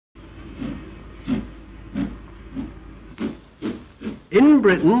In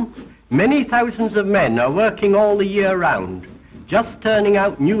Britain, many thousands of men are working all the year round, just turning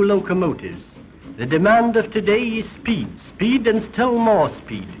out new locomotives. The demand of today is speed, speed and still more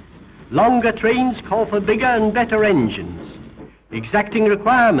speed. Longer trains call for bigger and better engines. Exacting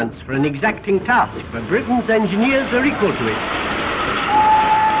requirements for an exacting task, but Britain's engineers are equal to it.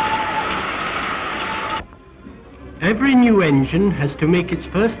 Every new engine has to make its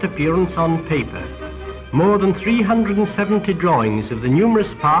first appearance on paper. More than 370 drawings of the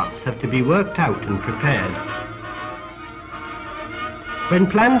numerous parts have to be worked out and prepared. When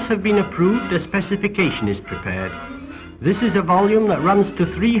plans have been approved, a specification is prepared. This is a volume that runs to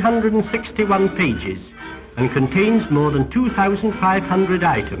 361 pages and contains more than 2,500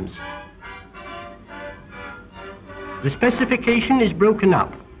 items. The specification is broken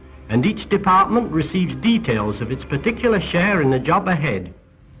up, and each department receives details of its particular share in the job ahead.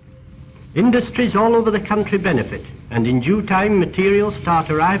 Industries all over the country benefit, and in due time materials start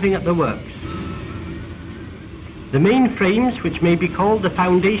arriving at the works. The main frames, which may be called the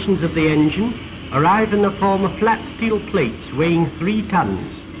foundations of the engine, arrive in the form of flat steel plates weighing 3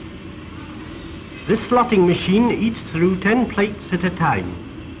 tons. This slotting machine eats through 10 plates at a time.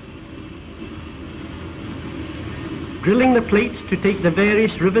 Drilling the plates to take the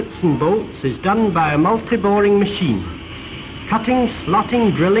various rivets and bolts is done by a multi-boring machine. Cutting,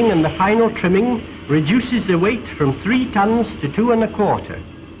 slotting, drilling and the final trimming reduces the weight from 3 tons to 2 1/4.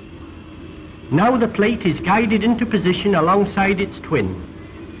 Now the plate is guided into position alongside its twin.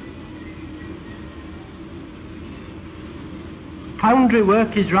 Foundry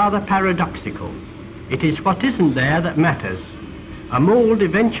work is rather paradoxical. It is what isn't there that matters. A mould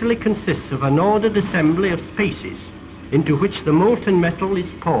eventually consists of an ordered assembly of spaces into which the molten metal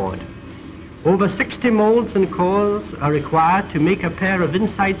is poured. Over 60 moulds and cores are required to make a pair of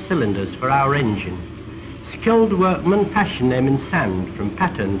inside cylinders for our engine. Skilled workmen fashion them in sand from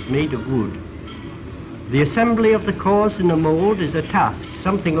patterns made of wood. The assembly of the cores in a mould is a task,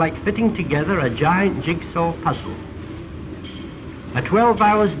 something like fitting together a giant jigsaw puzzle. A 12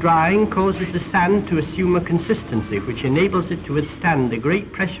 hours drying causes the sand to assume a consistency which enables it to withstand the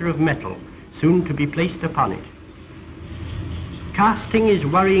great pressure of metal soon to be placed upon it. Casting is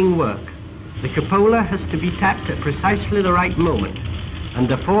worrying work. The cupola has to be tapped at precisely the right moment, and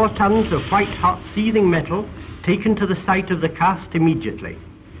the 4 tons of white-hot seething metal taken to the site of the cast immediately.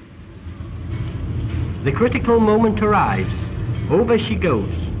 The critical moment arrives. Over she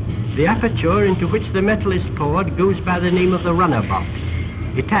goes. The aperture into which the metal is poured goes by the name of the runner box.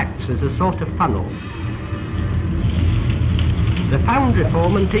 It acts as a sort of funnel. The foundry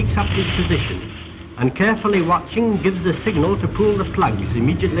foreman takes up his position, and carefully watching gives the signal to pull the plugs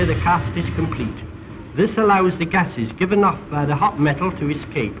immediately the cast is complete. This allows the gases given off by the hot metal to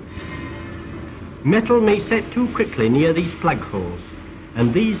escape. Metal may set too quickly near these plug holes,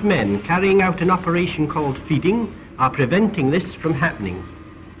 and these men carrying out an operation called feeding are preventing this from happening.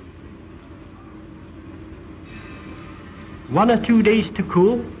 1 or 2 days to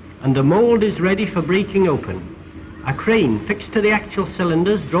cool, and the mould is ready for breaking open. A crane fixed to the actual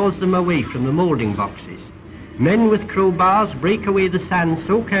cylinders draws them away from the moulding boxes. Men with crowbars break away the sand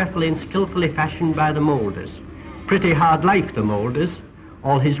so carefully and skillfully fashioned by the moulders. Pretty hard life, the moulders.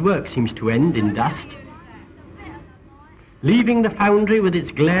 All his work seems to end in dust. Leaving the foundry with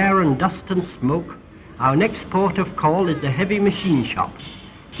its glare and dust and smoke, our next port of call is the heavy machine shop.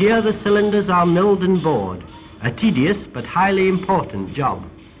 Here the cylinders are milled and bored, a tedious but highly important job,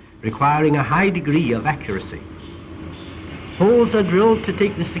 requiring a high degree of accuracy. Holes are drilled to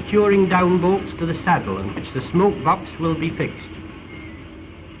take the securing down bolts to the saddle in which the smoke box will be fixed.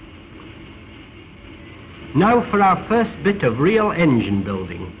 Now for our first bit of real engine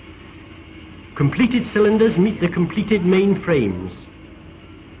building. Completed cylinders meet the completed main frames.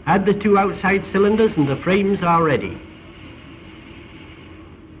 Add the 2 outside cylinders and the frames are ready.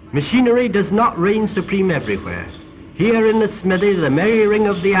 Machinery does not reign supreme everywhere. Here in the smithy the merry ring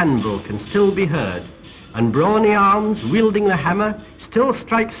of the anvil can still be heard, and brawny arms wielding the hammer still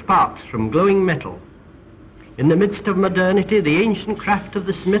strike sparks from glowing metal. In the midst of modernity, the ancient craft of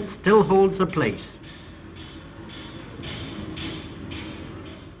the smith still holds a place.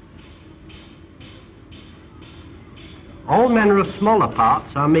 All manner of smaller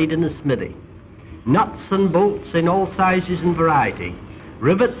parts are made in the smithy. Nuts and bolts in all sizes and variety,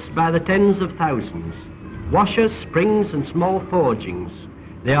 rivets by the tens of thousands, washers, springs and small forgings.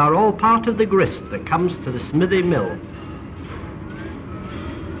 They are all part of the grist that comes to the smithy mill.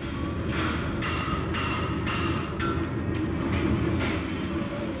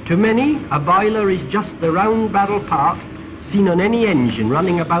 To many, a boiler is just the round barrel part seen on any engine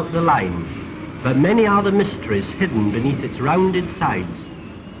running about the line. but many are the mysteries hidden beneath its rounded sides.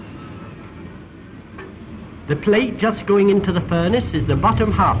 The plate just going into the furnace is the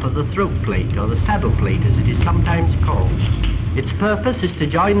bottom half of the throat plate, or the saddle plate as it is sometimes called. Its purpose is to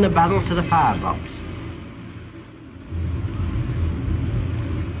join the barrel to the firebox.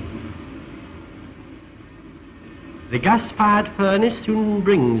 The gas-fired furnace soon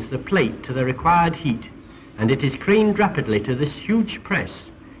brings the plate to the required heat, and it is craned rapidly to this huge press,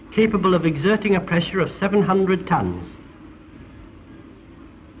 capable of exerting a pressure of 700 tons.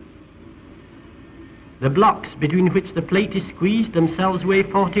 The blocks between which the plate is squeezed themselves weigh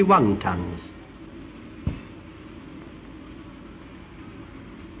 41 tons.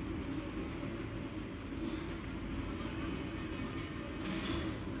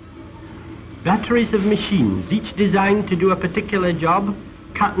 Batteries of machines, each designed to do a particular job,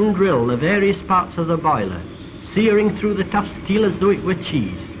 cut and drill the various parts of the boiler, searing through the tough steel as though it were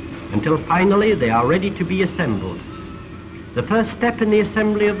cheese, until finally they are ready to be assembled. The first step in the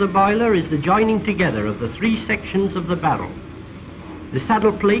assembly of the boiler is the joining together of the three sections of the barrel. The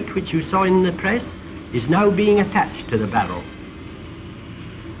saddle plate, which you saw in the press, is now being attached to the barrel.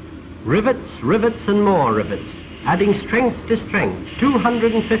 Rivets, rivets and more rivets, adding strength to strength.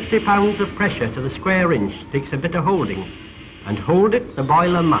 250 pounds of pressure to the square inch takes a bit of holding, and hold it the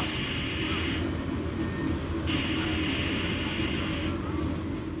boiler must.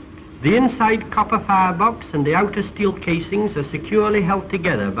 The inside copper firebox and the outer steel casings are securely held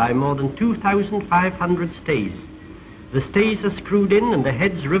together by more than 2,500 stays. The stays are screwed in and the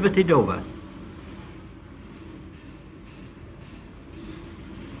heads riveted over.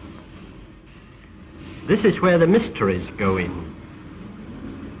 This is where the mysteries go in.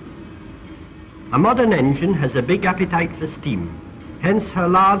 A modern engine has a big appetite for steam, hence her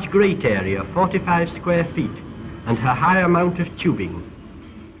large grate area of 45 square feet and her high amount of tubing.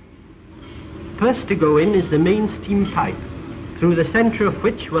 First to go in is the main steam pipe, through the center of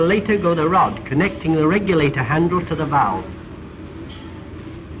which will later go the rod connecting the regulator handle to the valve.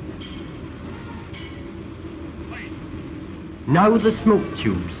 Now the smoke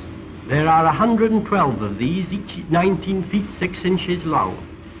tubes. There are 112 of these, each 19 feet 6 inches long.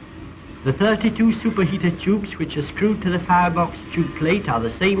 The 32 superheater tubes which are screwed to the firebox tube plate are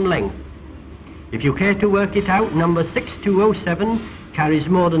the same length. If you care to work it out, number 6207 carries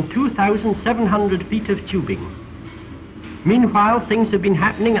more than 2,700 feet of tubing. Meanwhile, things have been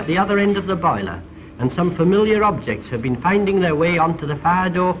happening at the other end of the boiler, and some familiar objects have been finding their way onto the fire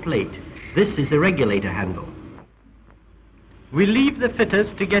door plate. This is the regulator handle. We leave the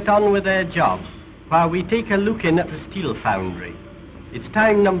fitters to get on with their job, while we take a look in at the steel foundry. It's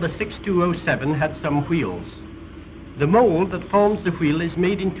time number 6207 had some wheels. The mold that forms the wheel is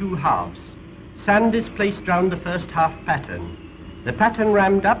made in two halves. Sand is placed round the first half pattern. The pattern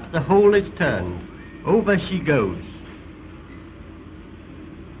rammed up, the hole is turned. Over she goes.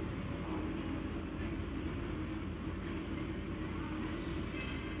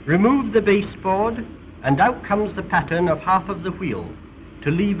 Remove the baseboard, and out comes the pattern of half of the wheel, to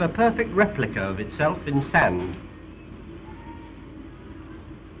leave a perfect replica of itself in sand.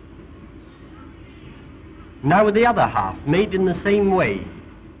 Now the other half, made in the same way.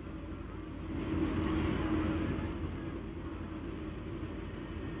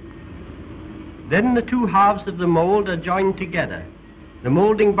 Then the two halves of the mold are joined together. The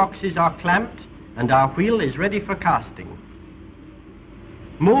molding boxes are clamped, and our wheel is ready for casting.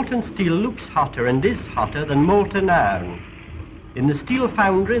 Molten steel looks hotter and is hotter than molten iron. In the steel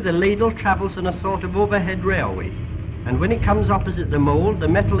foundry, the ladle travels on a sort of overhead railway, and when it comes opposite the mold, the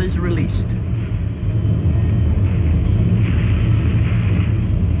metal is released.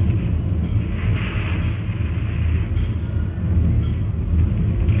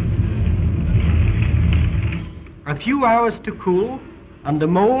 A few hours to cool, and the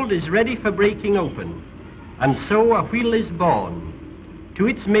mold is ready for breaking open, and so a wheel is born. To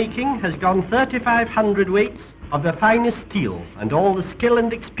its making has gone 3,500 weights of the finest steel and all the skill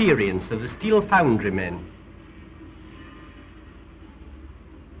and experience of the steel foundry men.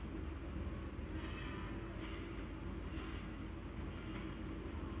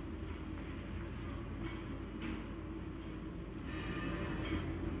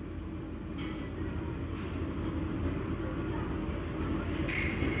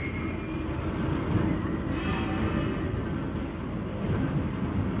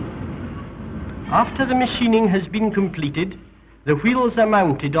 After the machining has been completed, the wheels are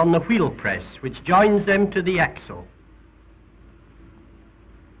mounted on the wheel press, which joins them to the axle.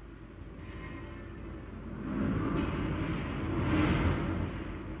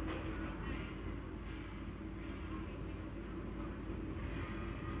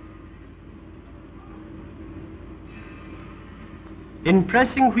 In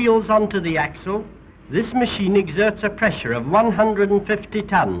pressing wheels onto the axle, this machine exerts a pressure of 150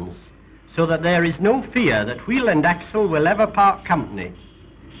 tons, so that there is no fear that wheel and axle will ever part company.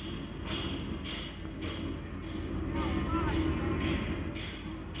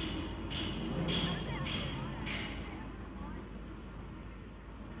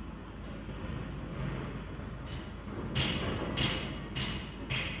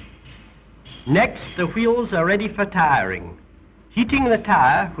 Next, the wheels are ready for tiring. Heating the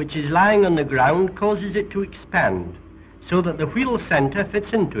tire, which is lying on the ground, causes it to expand, so that the wheel center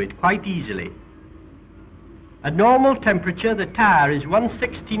fits into it quite easily. At normal temperature, the tire is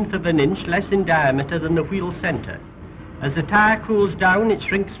 1/16th of an inch less in diameter than the wheel center. As the tire cools down, it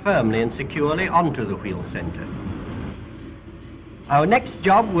shrinks firmly and securely onto the wheel center. Our next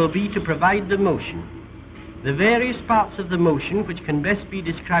job will be to provide the motion. The various parts of the motion, which can best be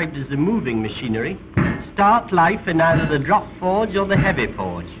described as the moving machinery, start life in either the drop forge or the heavy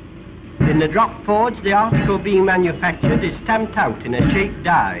forge. In the drop forge, the article being manufactured is stamped out in a shaped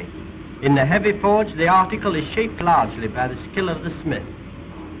die. In the heavy forge, the article is shaped largely by the skill of the smith.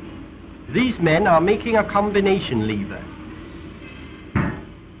 These men are making a combination lever.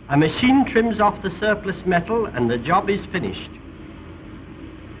 A machine trims off the surplus metal and the job is finished.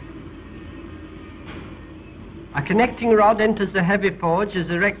 A connecting rod enters the heavy forge as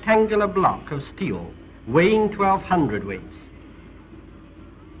a rectangular block of steel, weighing 12 hundredweights.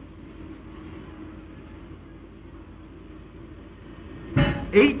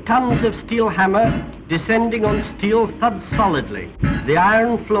 Eight tons of steel hammer descending on steel thuds solidly. The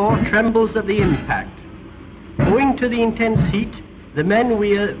iron floor trembles at the impact. Owing to the intense heat, the men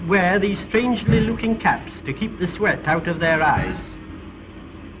wear these strangely looking caps to keep the sweat out of their eyes.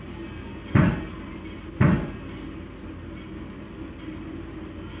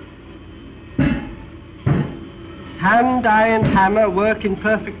 Hand, eye and hammer work in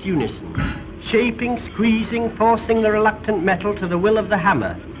perfect unison, shaping, squeezing, forcing the reluctant metal to the will of the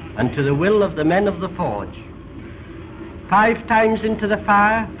hammer and to the will of the men of the forge. 5 times into the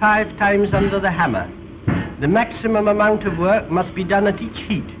fire, 5 times under the hammer. The maximum amount of work must be done at each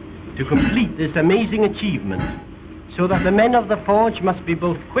heat to complete this amazing achievement, so that the men of the forge must be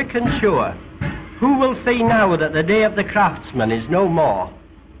both quick and sure. Who will say now that the day of the craftsman is no more?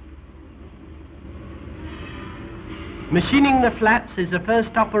 Machining the flats is the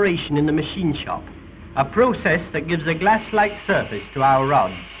first operation in the machine shop, a process that gives a glass-like surface to our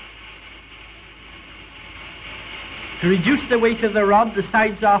rods. To reduce the weight of the rod, the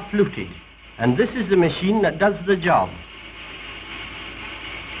sides are fluted, and this is the machine that does the job.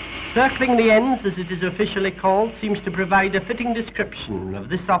 Circling the ends, as it is officially called, seems to provide a fitting description of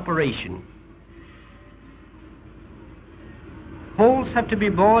this operation. Holes have to be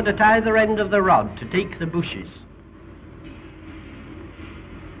bored at either end of the rod to take the bushes.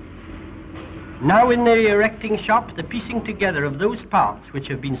 Now in the erecting shop, the piecing together of those parts which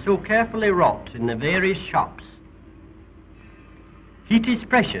have been so carefully wrought in the various shops. Heat is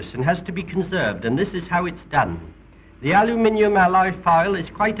precious and has to be conserved, and this is how it's done. The aluminium alloy foil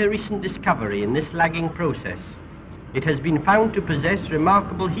is quite a recent discovery in this lagging process. It has been found to possess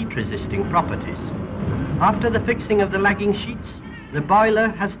remarkable heat-resisting properties. After the fixing of the lagging sheets, the boiler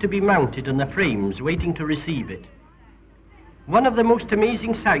has to be mounted on the frames waiting to receive it. One of the most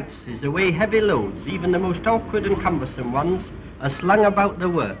amazing sights is the way heavy loads, even the most awkward and cumbersome ones, are slung about the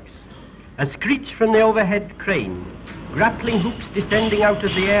works. A screech from the overhead crane, grappling hooks descending out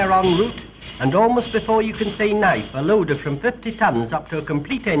of the air en route, and almost before you can say knife, a loader from 50 tons up to a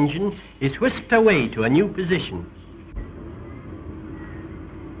complete engine is whisked away to a new position.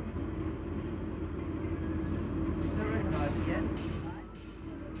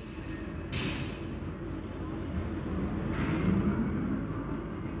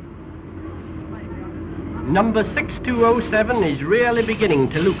 Number 6207 is really beginning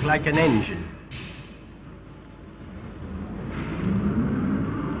to look like an engine.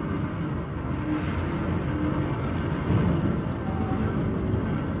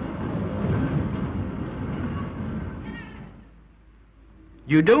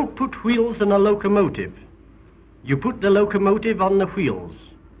 You don't put wheels on a locomotive. You put the locomotive on the wheels.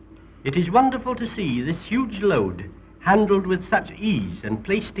 It is wonderful to see this huge load handled with such ease and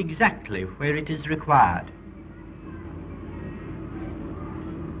placed exactly where it is required.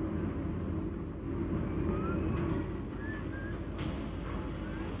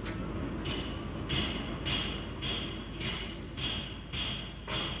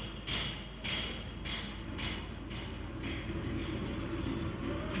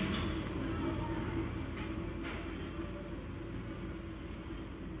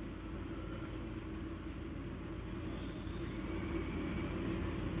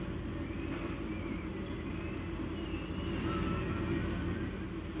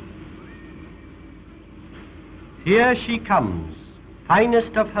 Here she comes,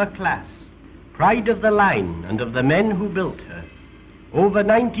 finest of her class, pride of the line and of the men who built her. Over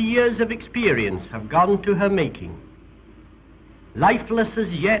 90 years of experience have gone to her making. Lifeless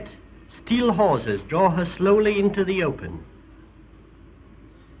as yet, steel hawsers draw her slowly into the open.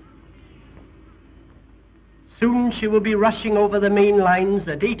 Soon she will be rushing over the main lines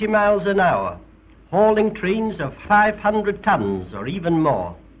at 80 miles an hour, hauling trains of 500 tons or even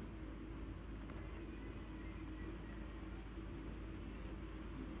more.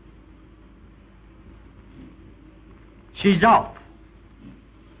 She's off.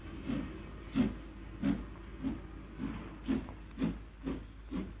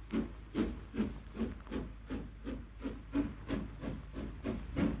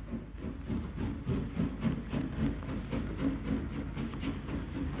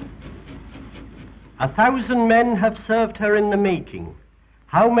 A 1,000 men have served her in the making.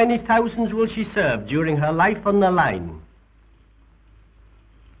 How many thousands will she serve during her life on the line?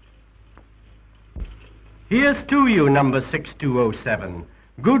 Here's to you, number 6207.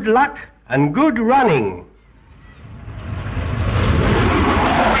 Good luck and good running.